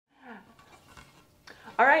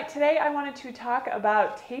All right, today I wanted to talk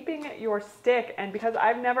about taping your stick, and because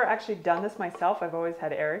I've never actually done this myself, I've always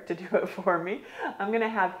had Eric to do it for me. I'm going to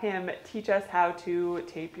have him teach us how to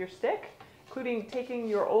tape your stick, including taking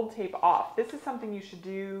your old tape off. This is something you should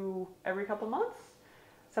do every couple months.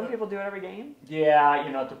 Some people do it every game. Yeah,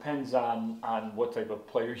 it depends on what type of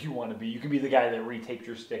player you want to be. You can be the guy that retapes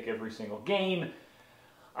your stick every single game.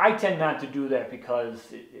 I tend not to do that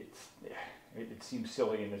because it seems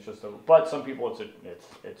silly, and it's just but some people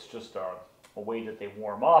it's just a way that they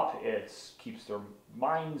warm up. It keeps their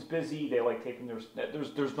minds busy. They like taping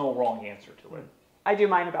there's no wrong answer to it. I do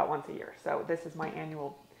mine about once a year, so this is my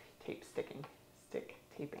annual stick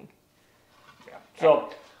taping. Yeah.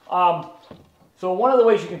 So one of the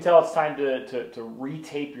ways you can tell it's time to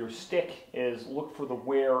retape your stick is look for the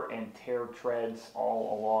wear and tear treads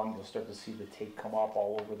all along. You'll start to see the tape come up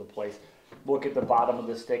all over the place. Look at the bottom of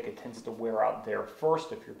the stick. It tends to wear out there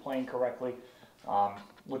first if you're playing correctly.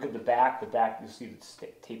 Look at the back. The back, you'll see the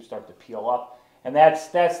tape start to peel up. And that's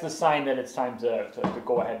the sign that it's time to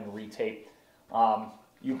go ahead and retape.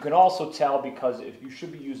 You can also tell because if you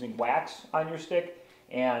should be using wax on your stick,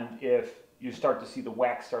 and if you start to see the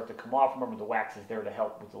wax start to come off, remember the wax is there to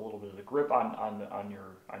help with a little bit of the grip on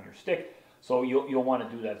your stick. So you'll want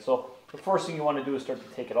to do that. So the first thing you want to do is start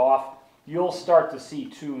to take it off. You'll start to see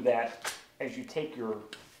too that as you take your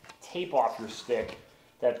tape off your stick,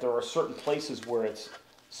 that there are certain places where it's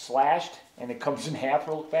slashed and it comes in half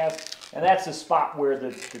real fast. And that's the spot where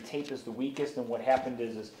the tape is the weakest. And what happened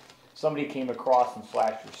is somebody came across and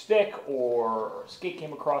slashed your stick, or a skate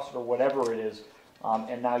came across it, or whatever it is.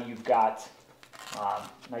 And now you've got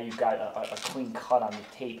a clean cut on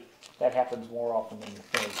the tape. That happens more often than you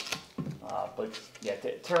think. But yeah,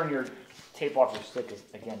 tearing your tape off your stick is,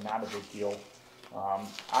 again, not a big deal.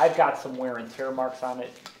 I've got some wear and tear marks on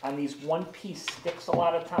it. On these one-piece sticks, a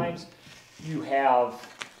lot of times, you have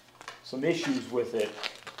some issues with it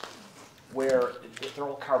where they're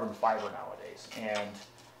all carbon fiber nowadays, and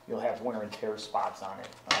you'll have wear and tear spots on it,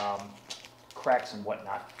 cracks and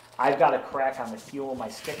whatnot. I've got a crack on the heel of my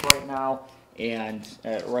stick right now, and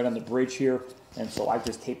right on the bridge here, and so I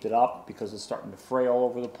just taped it up because it's starting to fray all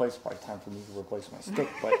over the place. Probably time for me to replace my stick,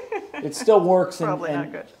 but it still works. Probably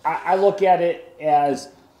not good. I look at it as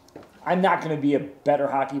I'm not going to be a better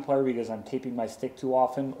hockey player because I'm taping my stick too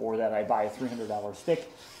often, or that I buy a $300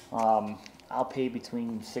 stick. I'll pay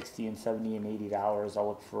between $60 and $70 and $80. I'll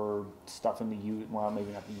look for stuff in the used, well,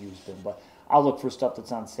 maybe not the used bin, but I'll look for stuff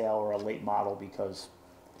that's on sale or a late model because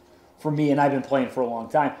for me, and I've been playing for a long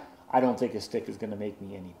time, I don't think a stick is going to make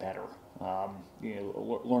me any better.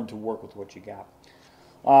 Learn to work with what you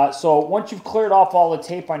got. So once you've cleared off all the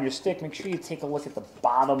tape on your stick, make sure you take a look at the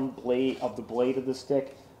bottom blade of the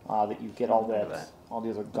stick, that you get all the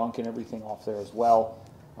other gunk and everything off there as well.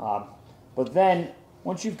 But then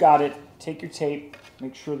once you've got it, take your tape,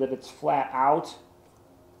 make sure that it's flat out,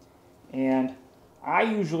 and I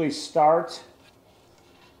usually start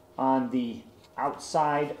on the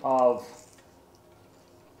outside of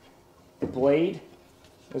the blade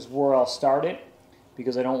is where I'll start it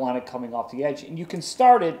because I don't want it coming off the edge. And you can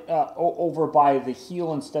start it over by the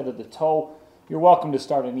heel instead of the toe. You're welcome to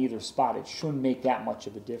start in either spot. It shouldn't make that much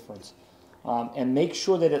of a difference. And make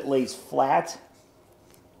sure that it lays flat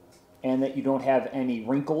and that you don't have any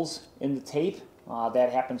wrinkles in the tape.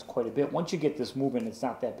 That happens quite a bit. Once you get this moving, it's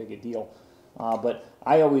not that big a deal. But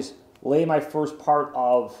I always lay my first part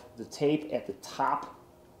of the tape at the top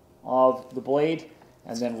of the blade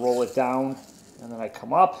and then roll it down, and then I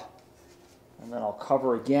come up and then I'll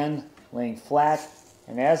cover again, laying flat,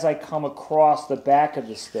 and as I come across the back of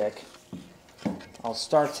the stick, I'll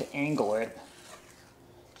start to angle it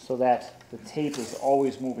so that the tape is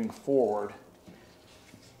always moving forward.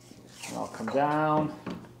 And I'll come down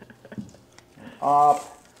and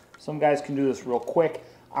up. Some guys can do this real quick.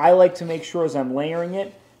 I like to make sure as I'm layering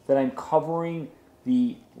it that I'm covering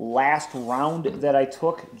the last round that I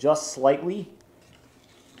took just slightly.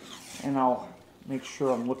 And I'll make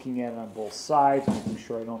sure I'm looking at it on both sides, making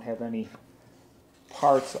sure I don't have any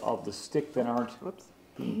parts of the stick that aren't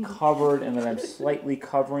being covered and that I'm slightly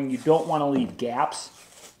covering. You don't want to leave gaps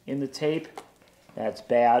in the tape. That's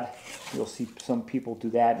bad. You'll see some people do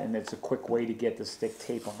that, and it's a quick way to get the stick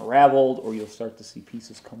tape unraveled, or you'll start to see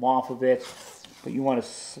pieces come off of it. But you want to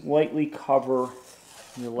slightly cover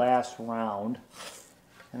your last round.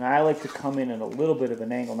 And I like to come in at a little bit of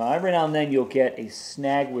an angle. Now, every now and then you'll get a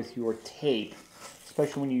snag with your tape,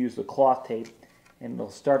 especially when you use the cloth tape, and it'll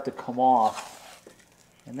start to come off.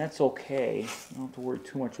 And that's okay. You don't have to worry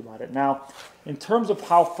too much about it. Now, in terms of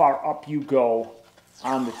how far up you go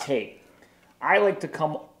on the tape, I like to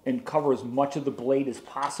come and cover as much of the blade as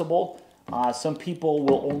possible. Some people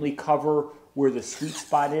will only cover where the sweet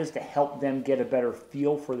spot is to help them get a better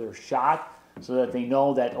feel for their shot so that they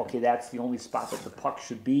know that, okay, that's the only spot that the puck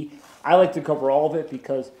should be. I like to cover all of it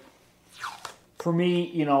because for me,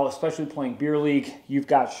 you know, especially playing beer league, you've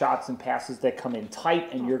got shots and passes that come in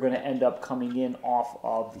tight, and you're going to end up coming in off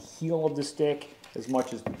of the heel of the stick as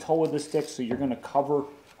much as the toe of the stick, so you're going to cover.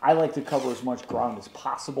 I like to cover as much ground as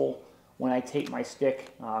possible when I tape my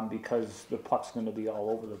stick because the puck's going to be all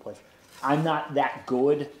over the place. I'm not that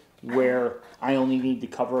good where I only need to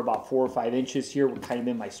cover about 4 or 5 inches here. We're kind of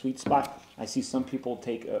in my sweet spot. I see some people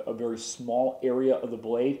take a very small area of the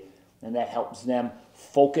blade, and that helps them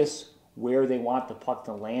focus where they want the puck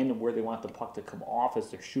to land and where they want the puck to come off as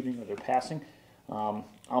they're shooting or they're passing.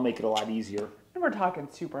 I'll make it a lot easier. And we're talking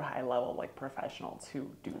super high level, like professionals who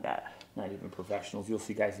do that. Not even professionals. You'll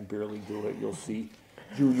see guys in beer league do it. You'll see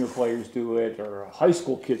junior players do it, or high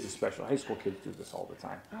school kids especially. High school kids do this all the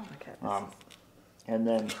time. Oh my goodness. And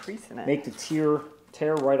then Creasing it. make the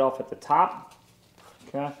tear right off at the top.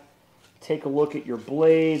 Okay. Take a look at your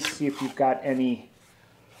blades. See if you've got any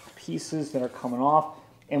pieces that are coming off.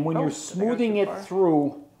 And when you're smoothing it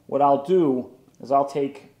through, what I'll do is I'll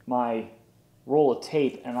take my roll of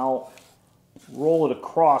tape and I'll roll it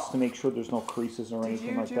across to make sure there's no creases or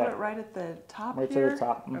anything like that. Did you do it right at the top right here? to the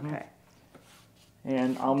top. Mm-hmm. Okay.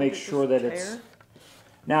 And I'll make sure that it's...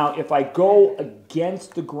 Now, if I go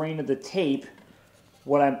against the grain of the tape,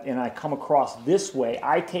 and I come across this way,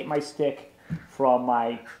 I tape my stick from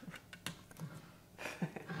my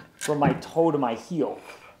toe to my heel,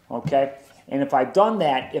 okay? And if I've done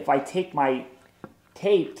that, if I take my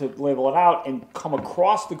tape to label it out and come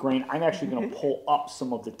across the grain, I'm actually going to pull up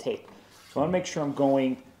some of the tape. So I want to make sure I'm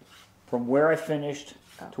going from where I finished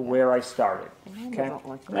to where I started, okay?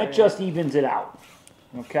 And that just evens it out,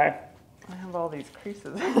 okay? I have all these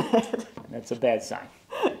creases. That's a bad sign.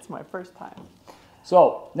 It's my first time.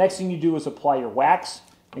 So next thing you do is apply your wax.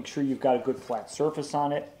 Make sure you've got a good flat surface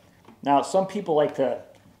on it. Now, some people like to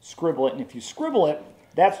scribble it, and if you scribble it,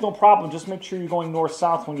 that's no problem. Just make sure you're going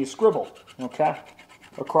north-south when you scribble, okay,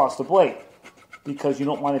 across the blade, because you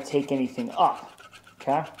don't want to take anything up,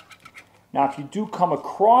 okay? Now, if you do come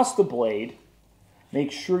across the blade,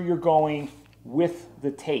 make sure you're going with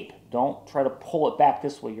the tape. Don't try to pull it back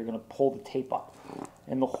this way. You're going to pull the tape up.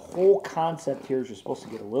 And the whole concept here is you're supposed to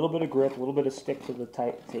get a little bit of grip, a little bit of stick to the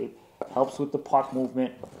tape. Helps with the puck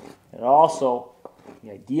movement. And also,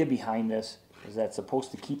 the idea behind this is that it's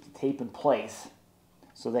supposed to keep the tape in place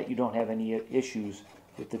so that you don't have any issues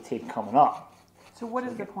with the tape coming up. So what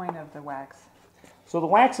is the point of the wax? So the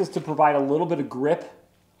wax is to provide a little bit of grip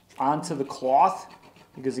onto the cloth,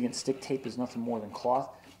 because again, stick tape is nothing more than cloth.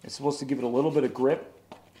 It's supposed to give it a little bit of grip,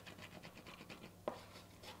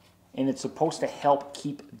 and it's supposed to help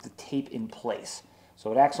keep the tape in place.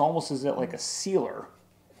 So it acts almost as if like a sealer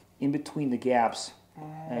in between the gaps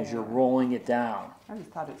as you're rolling it down. I just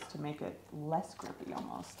thought it's to make it less grippy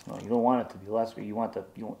almost. No, you don't want it to be less, but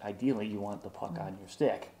ideally you want the puck on your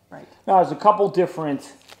stick. Right. Now there's a couple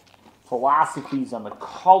different philosophies on the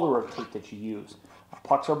color of tape that you use.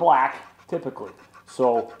 Pucks are black, typically.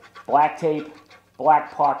 So black tape,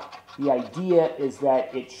 black puck. The idea is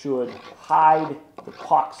that it should hide the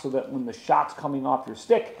puck so that when the shot's coming off your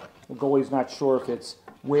stick, the goalie's not sure if it's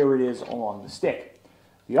where it is along the stick.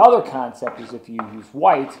 The other concept is if you use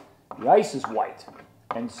white, the ice is white.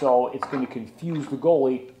 And so it's going to confuse the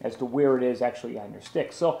goalie as to where it is actually on your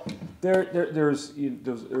stick. So there's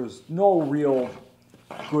no real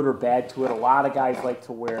good or bad to it. A lot of guys like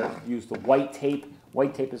to use the white tape.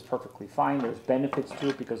 White tape is perfectly fine. There's benefits to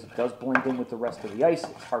it because it does blend in with the rest of the ice.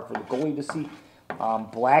 It's hard for the goalie to see.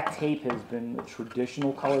 Black tape has been the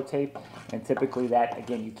traditional color tape, and typically that,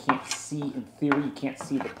 again, you can't see, in theory, you can't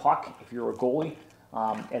see the puck if you're a goalie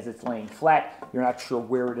as it's laying flat. You're not sure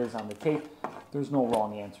where it is on the tape. There's no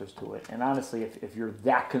wrong answers to it. And honestly, if you're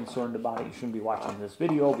that concerned about it, you shouldn't be watching this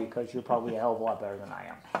video because you're probably a hell of a lot better than I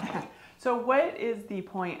am. So what is the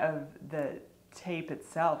point of the tape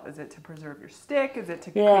itself? Is it to preserve your stick? Is it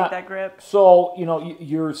to create that grip? So,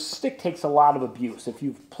 your stick takes a lot of abuse. If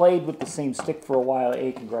you've played with the same stick for a while,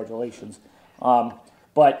 congratulations.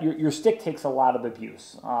 But your stick takes a lot of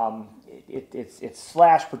abuse. It's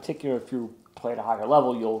slashed, particularly if you play at a higher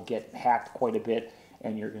level, you'll get hacked quite a bit,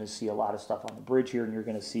 and you're going to see a lot of stuff on the bridge here, and you're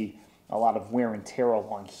going to see a lot of wear and tear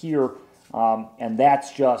along here. And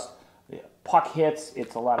that's just... puck hits,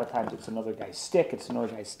 it's a lot of times it's another guy's stick, it's another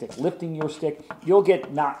guy's stick lifting your stick. You'll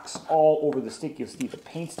get knocks all over the stick. You'll see the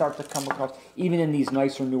paint start to come across, even in these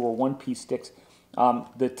nicer, newer one-piece sticks.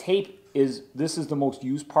 The tape this is the most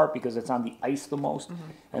used part because it's on the ice the most.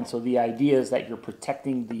 And so the idea is that you're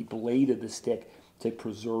protecting the blade of the stick to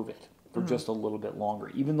preserve it. for just a little bit longer.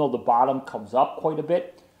 Even though the bottom comes up quite a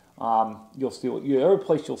bit, you'll see, the other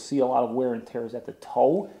place you'll see a lot of wear and tear is at the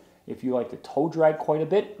toe. If you like to toe drag quite a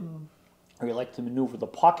bit, or you like to maneuver the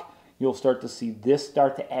puck, you'll start to see this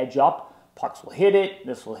start to edge up. Pucks will hit it,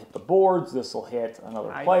 this will hit the boards, this will hit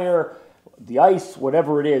another player, the ice,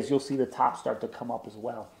 whatever it is, you'll see the top start to come up as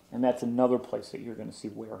well. And that's another place that you're going to see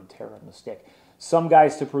wear and tear on the stick. Some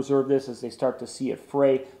guys, to preserve this, as they start to see it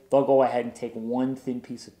fray, they'll go ahead and take one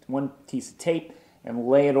piece of tape and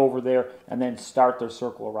lay it over there and then start their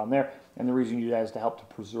circle around there. And the reason you do that is to help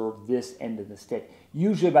to preserve this end of the stick.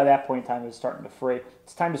 Usually by that point in time, it's starting to fray.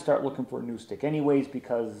 It's time to start looking for a new stick anyways,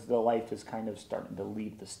 because the life is kind of starting to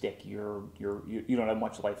leave the stick. You don't have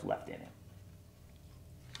much life left in it.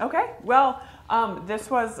 Okay, well, this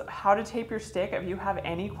was how to tape your stick. If you have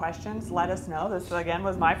any questions, let us know. This, again,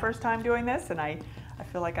 was my first time doing this, and I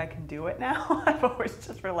feel like I can do it now. I've always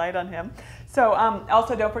just relied on him. So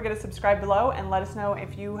also, don't forget to subscribe below and let us know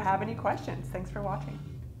if you have any questions. Thanks for watching.